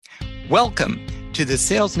Welcome to the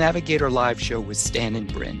Sales Navigator Live Show with Stan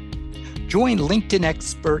and Brynne. Join LinkedIn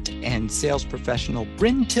expert and sales professional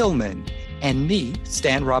Brynne Tillman and me,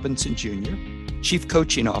 Stan Robinson Jr., Chief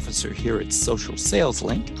Coaching Officer here at Social Sales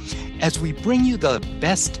Link, as we bring you the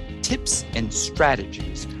best tips and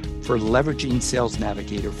strategies for leveraging Sales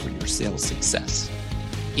Navigator for your sales success.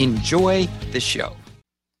 Enjoy the show.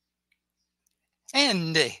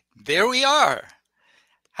 And there we are.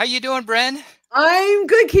 How you doing, Brynne? I'm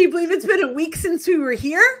good. Can you believe it's been a week since we were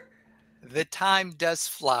here? The time does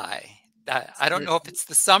fly. I don't know if it's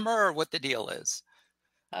the summer or what the deal is.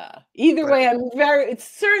 Either way, it's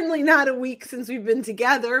certainly not a week since we've been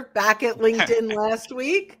together back at LinkedIn last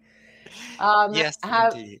week. Yes,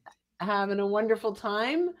 indeed. Having a wonderful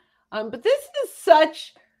time. But this is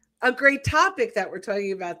such a great topic that we're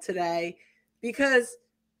talking about today because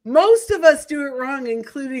most of us do it wrong,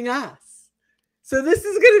 including us. So this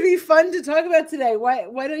is going to be fun to talk about today.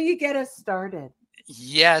 Why don't you get us started?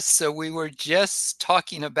 Yes, so we were just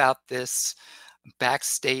talking about this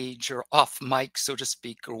backstage or off mic, so to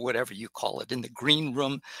speak, or whatever you call it, in the green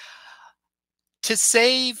room. To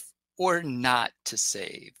save or not to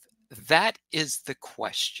save? That is the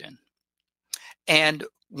question. And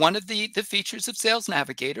one of the features of Sales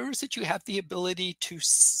Navigator is that you have the ability to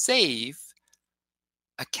save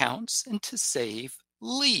accounts and to save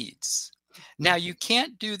leads. Now, you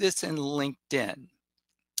can't do this in LinkedIn,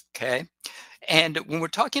 okay? And when we're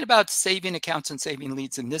talking about saving accounts and saving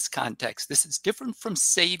leads in this context, this is different from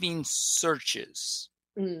saving searches,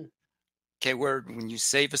 okay, where when you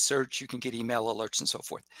save a search, you can get email alerts and so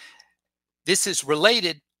forth. This is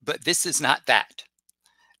related, but this is not that.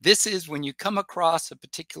 This is when you come across a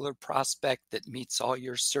particular prospect that meets all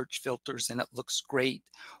your search filters and it looks great,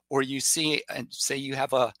 or you see and say you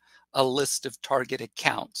have a list of target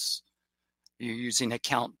accounts. You're using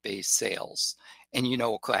account-based sales and you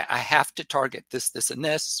know, okay, I have to target this, and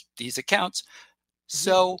these accounts,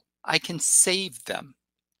 so I can save them.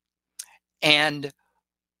 And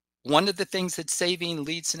one of the things that saving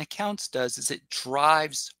leads and accounts does is it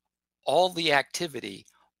drives all the activity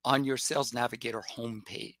on your Sales Navigator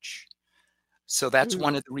homepage. So that's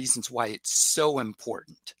one of the reasons why it's so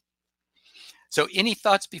important. So any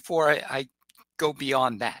thoughts before I go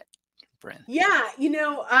beyond that, Brynne? Yeah,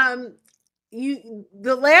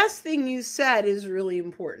 the last thing you said is really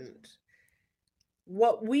important.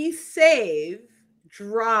 What we save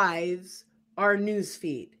drives our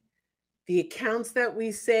newsfeed. The accounts that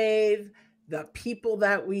we save, the people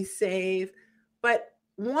that we save. But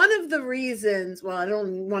one of the reasons, well, I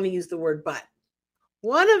don't want to use the word but,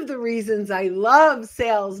 one of the reasons I love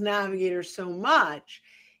Sales Navigator so much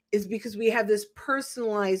is because we have this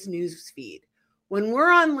personalized newsfeed. When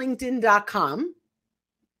we're on LinkedIn.com,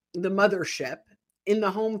 the mothership, in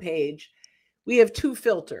the homepage, we have two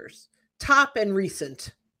filters, top and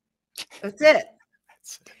recent. That's it.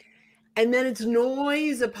 And then it's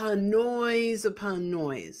noise upon noise upon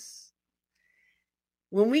noise.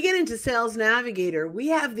 When we get into Sales Navigator, we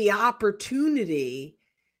have the opportunity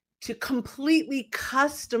to completely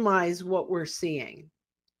customize what we're seeing.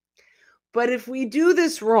 But if we do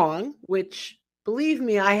this wrong, which believe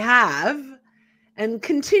me, I have, and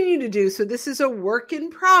continue to do, so this is a work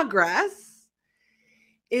in progress,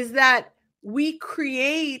 is that we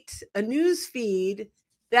create a news feed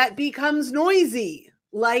that becomes noisy,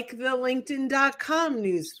 like the LinkedIn.com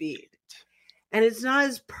news feed. And it's not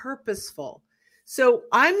as purposeful. So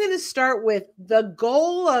I'm going to start with the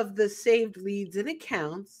goal of the saved leads and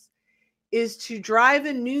accounts is to drive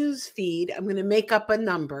a news feed. I'm going to make up a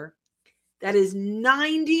number that is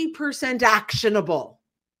 90% actionable.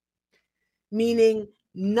 Meaning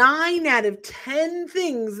 9 out of 10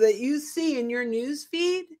 things that you see in your news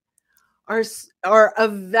feed are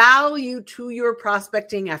of value to your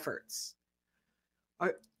prospecting efforts,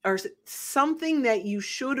 are something that you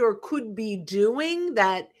should or could be doing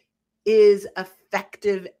that is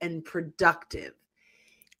effective and productive.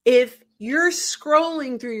 If you're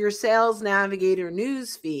scrolling through your Sales Navigator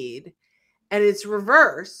news feed and it's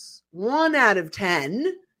reverse, 1 out of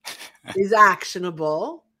 10 is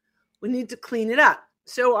actionable, we need to clean it up.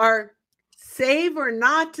 So our save or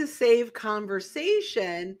not to save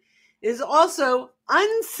conversation is also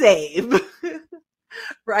unsave,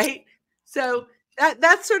 right? So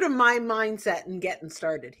that's sort of my mindset in getting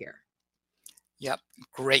started here. Yep,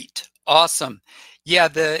 great, awesome. Yeah,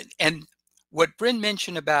 and what Brynne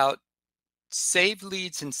mentioned about save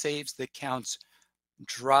leads and saves the accounts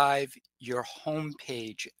drive your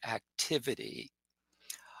homepage activity.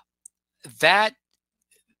 That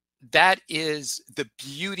is the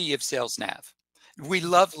beauty of Sales Nav. We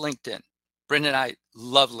love LinkedIn. Brynne and I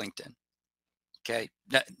love LinkedIn. Okay.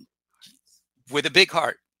 with a big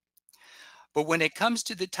heart. But when it comes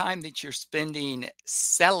to the time that you're spending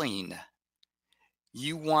selling,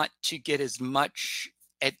 you want to get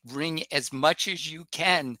bring as much as you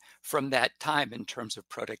can from that time in terms of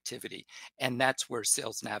productivity. And that's where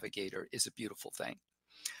Sales Navigator is a beautiful thing.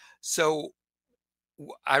 So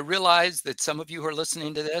I realize that some of you who are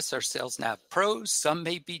listening to this are Sales Nav pros. Some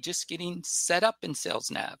may be just getting set up in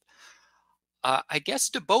Sales Nav. I guess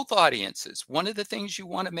to both audiences, one of the things you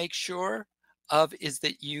want to make sure of is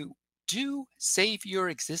that you do save your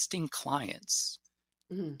existing clients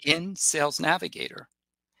Mhm. in Sales Navigator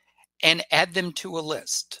and add them to a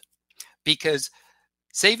list, because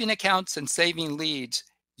saving accounts and saving leads,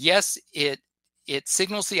 yes, it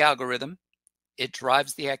signals the algorithm, it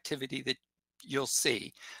drives the activity that you'll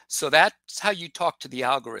see. So that's how you talk to the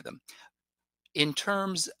algorithm. In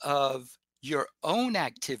terms of your own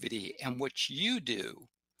activity and what you do,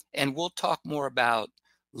 and we'll talk more about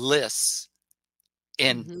lists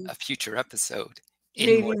in Mhm. a future episode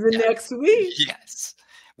in more Maybe the depth. next week. Yes,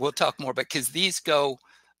 we'll talk more, because these go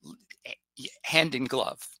hand in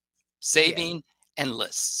glove, Yes. saving and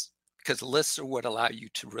lists, because lists are what allow you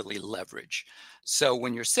to really leverage. So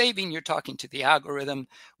when you're saving, you're talking to the algorithm.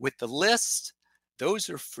 With the list, those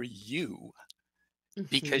are for you,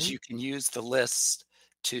 because Mhm. you can use the list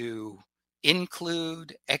to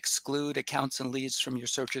include, exclude accounts and leads from your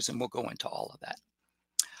searches, and we'll go into all of that.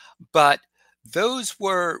 But those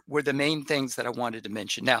were the main things that I wanted to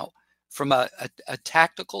mention. Now, from a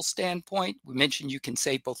tactical standpoint, we mentioned you can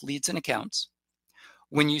save both leads and accounts.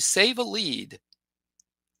 When you save a lead,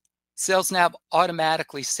 SalesNav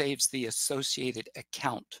automatically saves the associated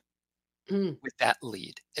account Mm. with that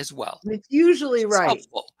lead as well. It's usually It's right,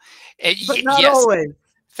 helpful. but not Yes, always.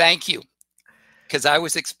 thank you. Because I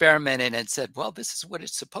was experimenting and said, well, this is what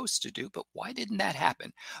it's supposed to do, but why didn't that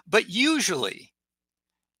happen? But usually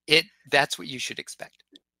that's what you should expect.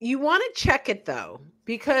 You want to check it though,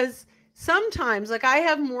 because sometimes, like I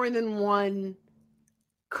have more than one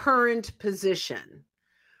current position,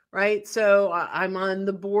 right? So I'm on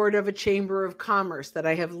the board of a chamber of commerce that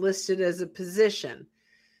I have listed as a position.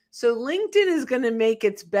 So LinkedIn is going to make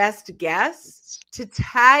its best guess to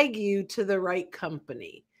tag you to the right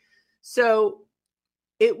company. So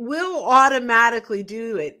it will automatically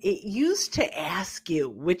do it. It used to ask you,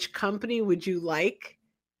 which company would you like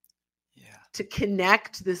Yeah. to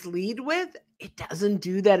connect this lead with? It doesn't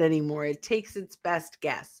do that anymore. It takes its best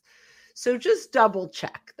guess. So just double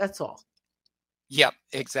check. That's all. Yep,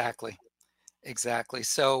 exactly. Exactly.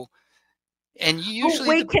 So, and Oh, usually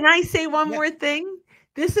wait, can I say one yeah. more thing?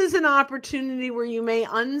 This is an opportunity where you may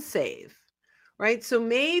unsave, right? So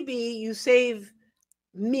maybe you save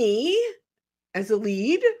me as a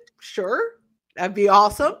lead. Sure. That'd be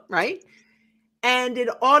awesome, right? And it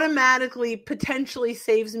automatically potentially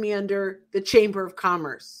saves me under the Chamber of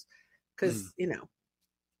Commerce Mm, because,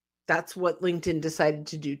 that's what LinkedIn decided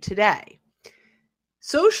to do today.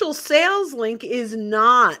 Social Sales Link is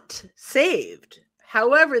not saved.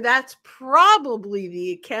 However, that's probably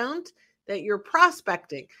the account that you're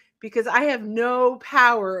prospecting because I have no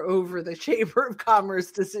power over the Chamber of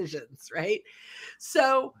Commerce decisions, right?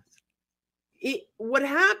 So what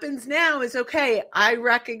happens now is, okay, I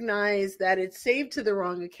recognize that it's saved to the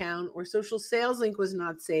wrong account or Social Sales Link was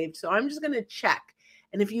not saved. So I'm just going to check.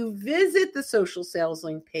 And if you visit the Social Sales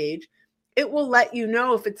Link page, it will let you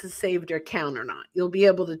know if it's a saved account or not. You'll be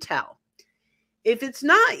able to tell. If it's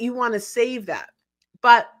not, you want to save that.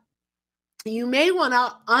 But you may want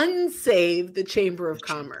to unsave the Chamber the of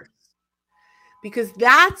chamber. Commerce because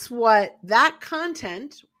that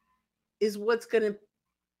content is what's going to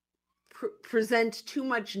present too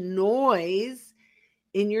much noise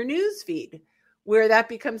in your news feed where that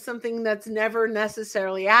becomes something that's never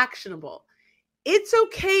necessarily actionable. It's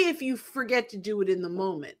okay if you forget to do it in the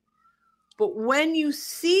moment. But when you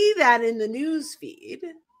see that in the news feed,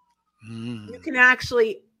 you Mm, can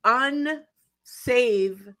actually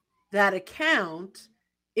unsave that account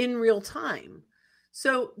in real time.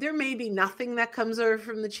 So there may be nothing that comes over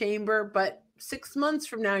from the chamber, but 6 months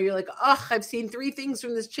from now, you're like, oh, I've seen 3 things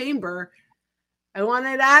from this chamber. I want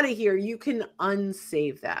it out of here. You can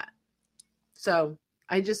unsave that. So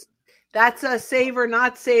that's a save or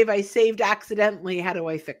not save. I saved accidentally. How do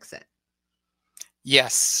I fix it?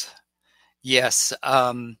 yes. Yes.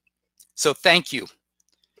 So thank you.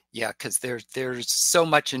 Yeah, because there's so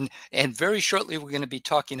much, and very shortly we're going to be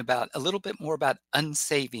talking about a little bit more about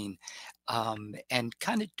unsaving, and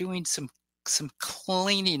kind of doing some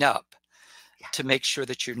cleaning up to make sure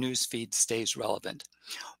that your news feed stays relevant.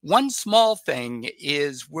 One small thing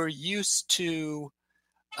is we're used to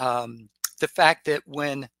the fact that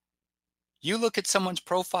when You look at someone's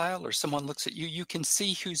profile or someone looks at you, you can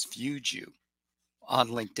see who's viewed you on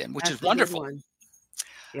LinkedIn, which is That's a good wonderful. one.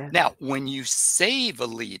 Yes. Now, when you save a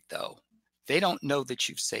lead, though, they don't know that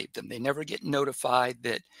you've saved them. They never get notified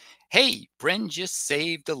that, hey, Brynne just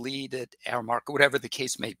saved a lead at Airmark, or whatever the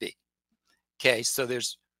case may be. Okay, so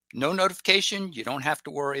there's no notification. You don't have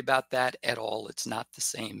to worry about that at all. It's not the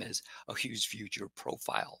same as a who's viewed your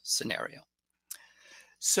profile scenario.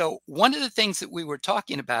 So one of the things that we were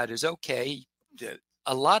talking about is, okay,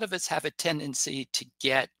 a lot of us have a tendency to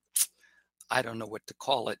get, I don't know what to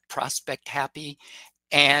call it, prospect happy,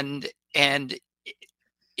 and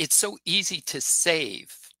it's so easy to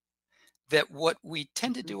save that what we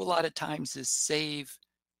tend to Mhm. do a lot of times is save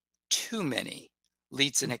too many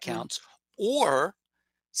leads and Mhm. accounts, or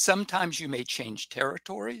sometimes you may change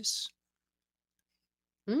territories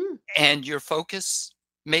Mm. and your focus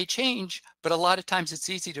may change, but a lot of times it's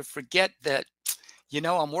easy to forget that,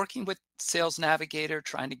 I'm working with Sales Navigator,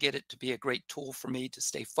 trying to get it to be a great tool for me to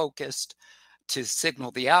stay focused, to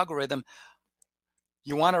signal the algorithm.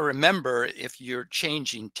 You want to remember, if you're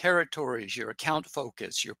changing territories, your account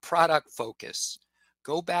focus, your product focus,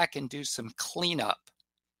 go back and do some cleanup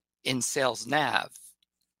in Sales Nav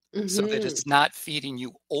so that Mhm. it's not feeding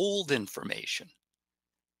you old information.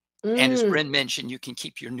 And as Mm. Brynne mentioned, you can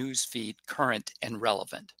keep your news feed current and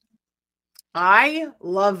relevant. I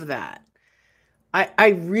love that. I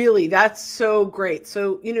really, that's so great.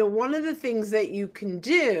 So, one of the things that you can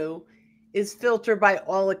do is filter by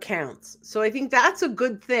all accounts. So I think that's a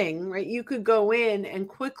good thing, right? You could go in and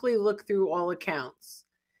quickly look through all accounts.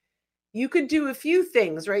 You could do a few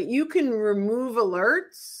things, right? You can remove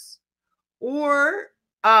alerts, or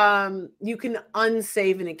you can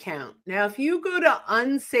unsave an account. Now, if you go to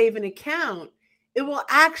unsave an account, it will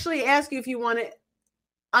actually ask you if you want to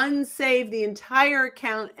unsave the entire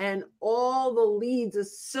account and all the leads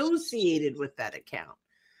associated with that account.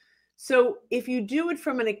 So if you do it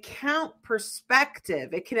from an account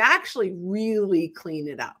perspective, it can actually really clean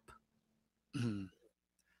it up. Mhm.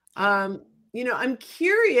 I'm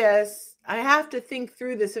curious. I have to think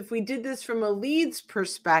through this. If we did this from a leads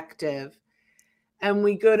perspective and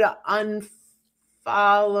we go to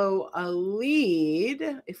unfollow a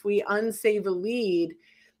lead, if we unsave a lead,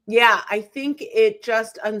 yeah, I think it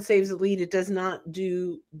just unsaves a lead. It does not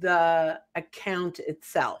do the account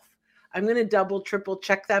itself. I'm going to double, triple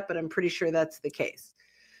check that, but I'm pretty sure that's the case.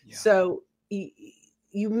 Yeah. So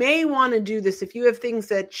you may want to do this. If you have things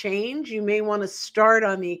that change, you may want to start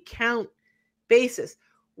on the account basis.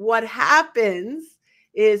 What happens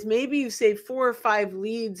is maybe you save 4 or 5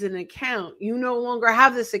 leads in an account. You no longer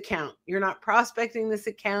have this account. You're not prospecting this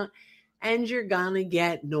account, and you're going to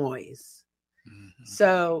get noise. Mhm.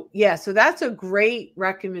 So, yeah, so that's a great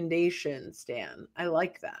recommendation, Stan. I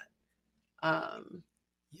like that. Um,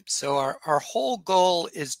 So our whole goal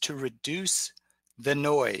is to reduce the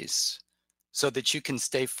noise so that you can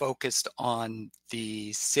stay focused on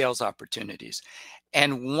the sales opportunities.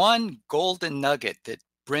 And one golden nugget that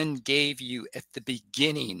Brynne gave you at the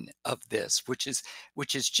beginning of this, which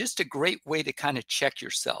is just a great way to kind of check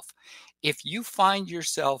yourself. If you find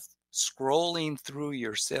yourself scrolling through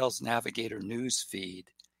your Sales Navigator news feed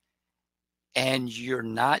and you're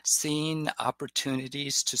not seeing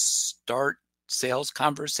opportunities to start sales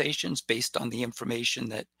conversations based on the information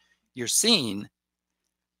that you're seeing,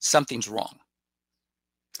 something's wrong.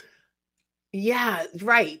 yeah,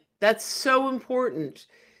 right. That's so important.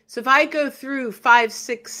 So if I go through 5,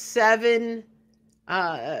 6, 7,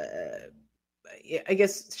 uh, I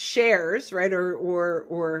guess shares, right?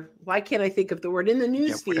 Or why can't I think of the word in the Yeah,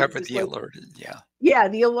 news feed? whatever Just the like, alert is. Yeah. yeah,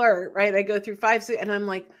 the alert, right? I go through 5, 6, and I'm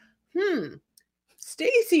like,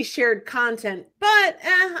 Stacy shared content, but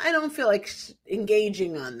I don't feel like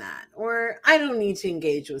engaging on that, or I don't need to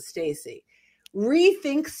engage with Stacy.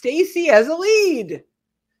 Rethink Stacy as a lead.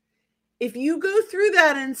 If you go through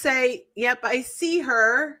that and say, "Yep, I see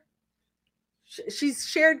her. She's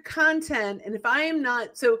shared content," and if I am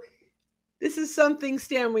not, so this is something,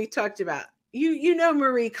 Stan, we talked about. You know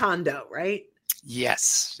Marie Kondo, right?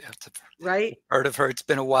 Yes. I've Right. heard of her. It's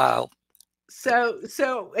been a while. But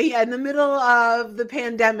So yeah, in the middle of the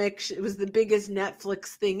pandemic, it was the biggest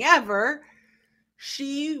Netflix thing ever.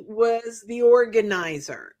 She was the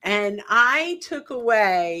organizer, and I took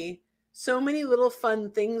away so many little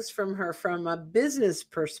fun things from her from a business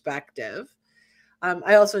perspective.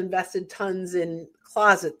 I also invested tons in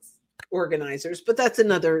closet organizers, but that's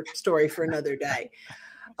another story for another day.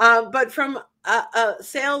 But from a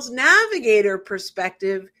sales navigator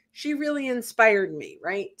perspective, she really inspired me,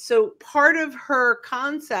 right? So part of her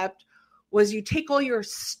concept was you take all your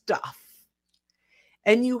stuff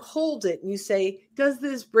and you hold it and you say, does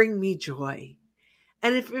this bring me joy?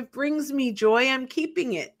 And if it brings me joy, I'm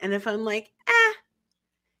keeping it. And if I'm like,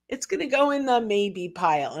 it's going to go in the maybe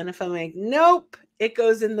pile. And if I'm like, nope, it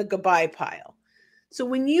goes in the goodbye pile. So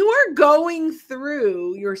when you are going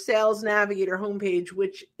through your Sales Navigator homepage,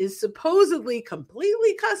 which is supposedly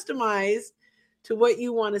completely customized to what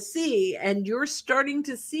you want to see, and you're starting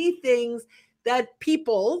to see things that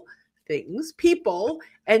people,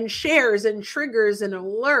 and shares and triggers and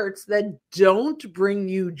alerts that don't bring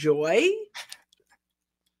you joy,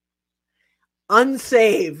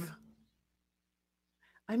 unsave.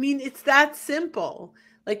 I mean, it's that simple.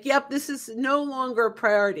 Like, yep, this is no longer a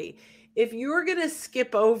priority. If you're going to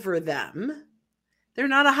skip over them, they're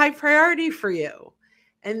not a high priority for you.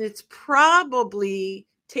 And it's probably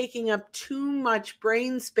taking up too much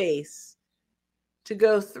brain space to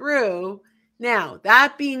go through. Now,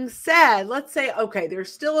 that being said, let's say, okay, they're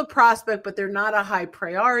still a prospect, but they're not a high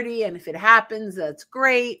priority. And if it happens, that's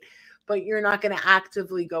great, but you're not going to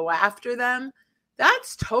actively go after them.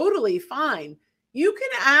 That's totally fine. You can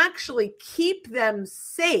actually keep them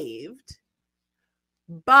saved,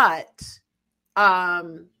 but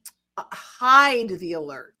hide the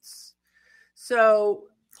alerts. So,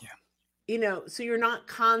 so you're not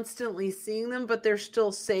constantly seeing them, but they're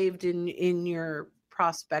still saved in your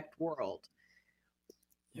prospect world.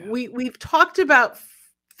 Yeah. We've talked about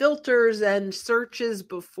filters and searches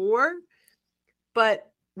before,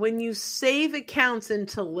 but when you save accounts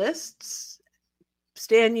into lists,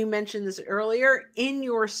 Stan, you mentioned this earlier, in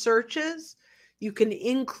your searches, you can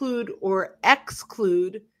include or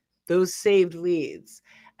exclude those saved leads.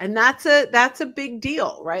 And that's a big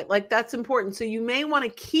deal, right? Like, that's important. So you may want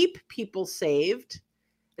to keep people saved,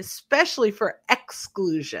 especially for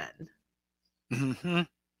exclusion. Mm-hmm.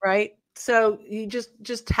 Right? So you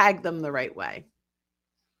just tag them the right way.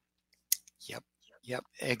 Yep,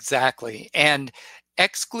 exactly. And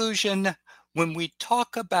exclusion, when we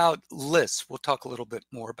talk about lists, we'll talk a little bit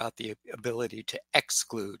more about the ability to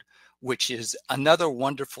exclude, which is another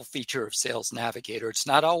wonderful feature of Sales Navigator. It's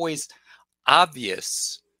not always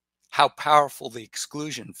obvious how powerful the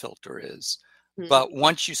exclusion filter is, but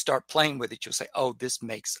once you start playing with it, you'll say, oh, this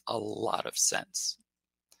makes a lot of sense.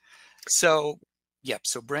 So, yep.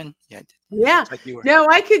 So, Brynne, yeah. Like no,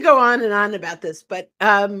 I could go on and on about this, but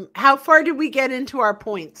how far did we get into our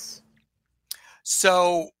points?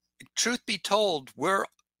 So, truth be told, we're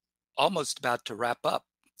almost about to wrap up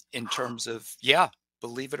in terms of,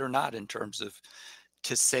 believe it or not, in terms of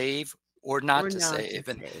to save or not to save.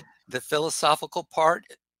 And the philosophical part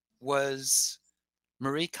was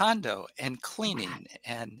Marie Kondo and cleaning.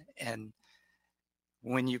 And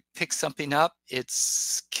when you pick something up,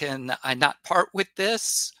 it's, can I not part with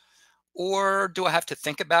this? Or do I have to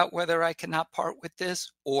think about whether I cannot part with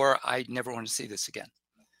this, or I never want to see this again?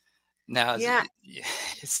 Now,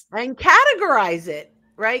 and categorize it,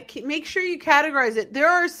 right? Make sure you categorize it. There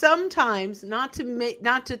are some times, not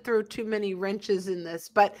to throw too many wrenches in this,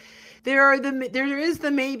 but there is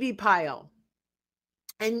the maybe pile,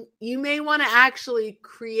 and you may want to actually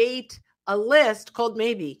create a list called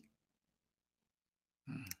maybe.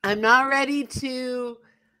 I'm not ready to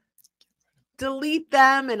delete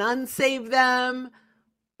them and unsave them,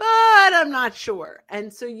 but I'm not sure.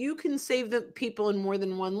 And so you can save the people in more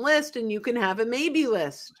than one list, and you can have a maybe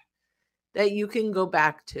list that you can go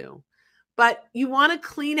back to. But you want to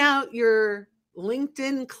clean out your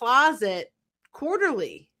LinkedIn closet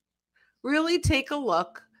quarterly. Really take a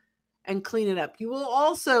look and clean it up. You will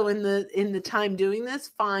also, in the time doing this,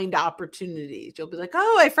 find opportunities. You'll be like,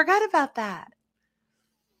 oh, I forgot about that.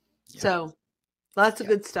 Yeah. So lots of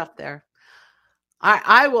good stuff there.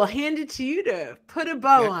 I will hand it to you to put a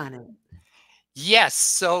bow on it. Yes.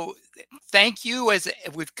 So thank you. As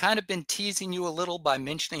we've kind of been teasing you a little by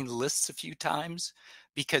mentioning lists a few times,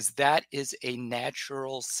 because that is a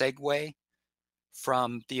natural segue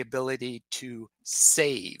from the ability to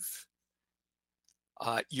save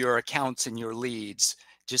your accounts and your leads,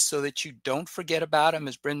 just so that you don't forget about them.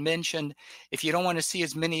 As Brynne mentioned, if you don't want to see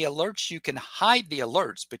as many alerts, you can hide the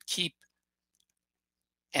alerts, but keep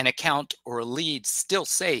an account or a lead still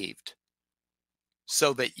saved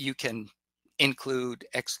so that you can include,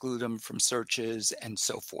 exclude them from searches and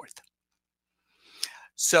so forth.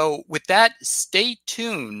 So with that, stay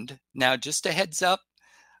tuned. Now, just a heads up,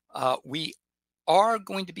 we are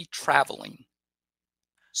going to be traveling.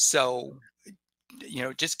 So,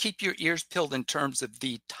 just keep your ears peeled in terms of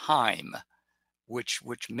the time, which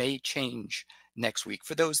may change next week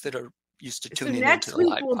for those that are used to tuning into the live.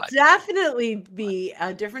 Next week will definitely be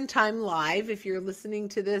a different time live. If you're listening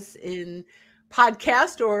to this in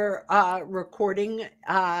podcast or recording,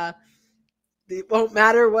 It won't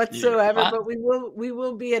matter whatsoever, Yeah, but we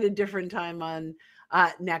will be at a different time on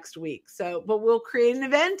next week. So, but we'll create an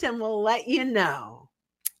event and we'll let you know.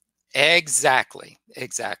 exactly.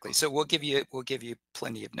 So we'll give you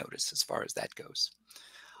plenty of notice as far as that goes.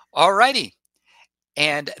 All righty.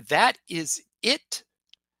 And that is it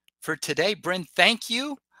for today. Brynne, thank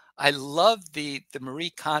you. I love the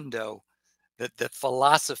Marie Kondo, the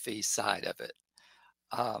philosophy side of it,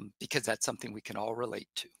 because that's something we can all relate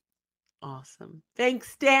to. Awesome.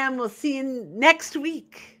 Thanks, Dan. We'll see you next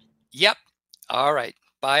week. Yep. All right.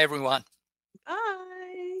 Bye, everyone.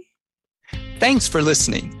 Bye. Thanks for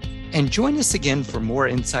listening. And join us again for more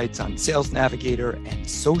insights on Sales Navigator and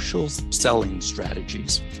social selling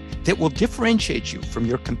strategies that will differentiate you from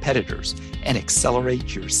your competitors and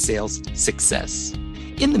accelerate your sales success.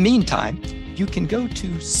 In the meantime, you can go to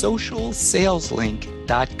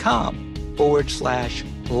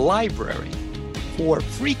socialsaleslink.com/library for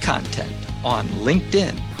free content on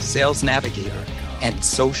LinkedIn, Sales Navigator, and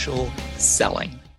social selling.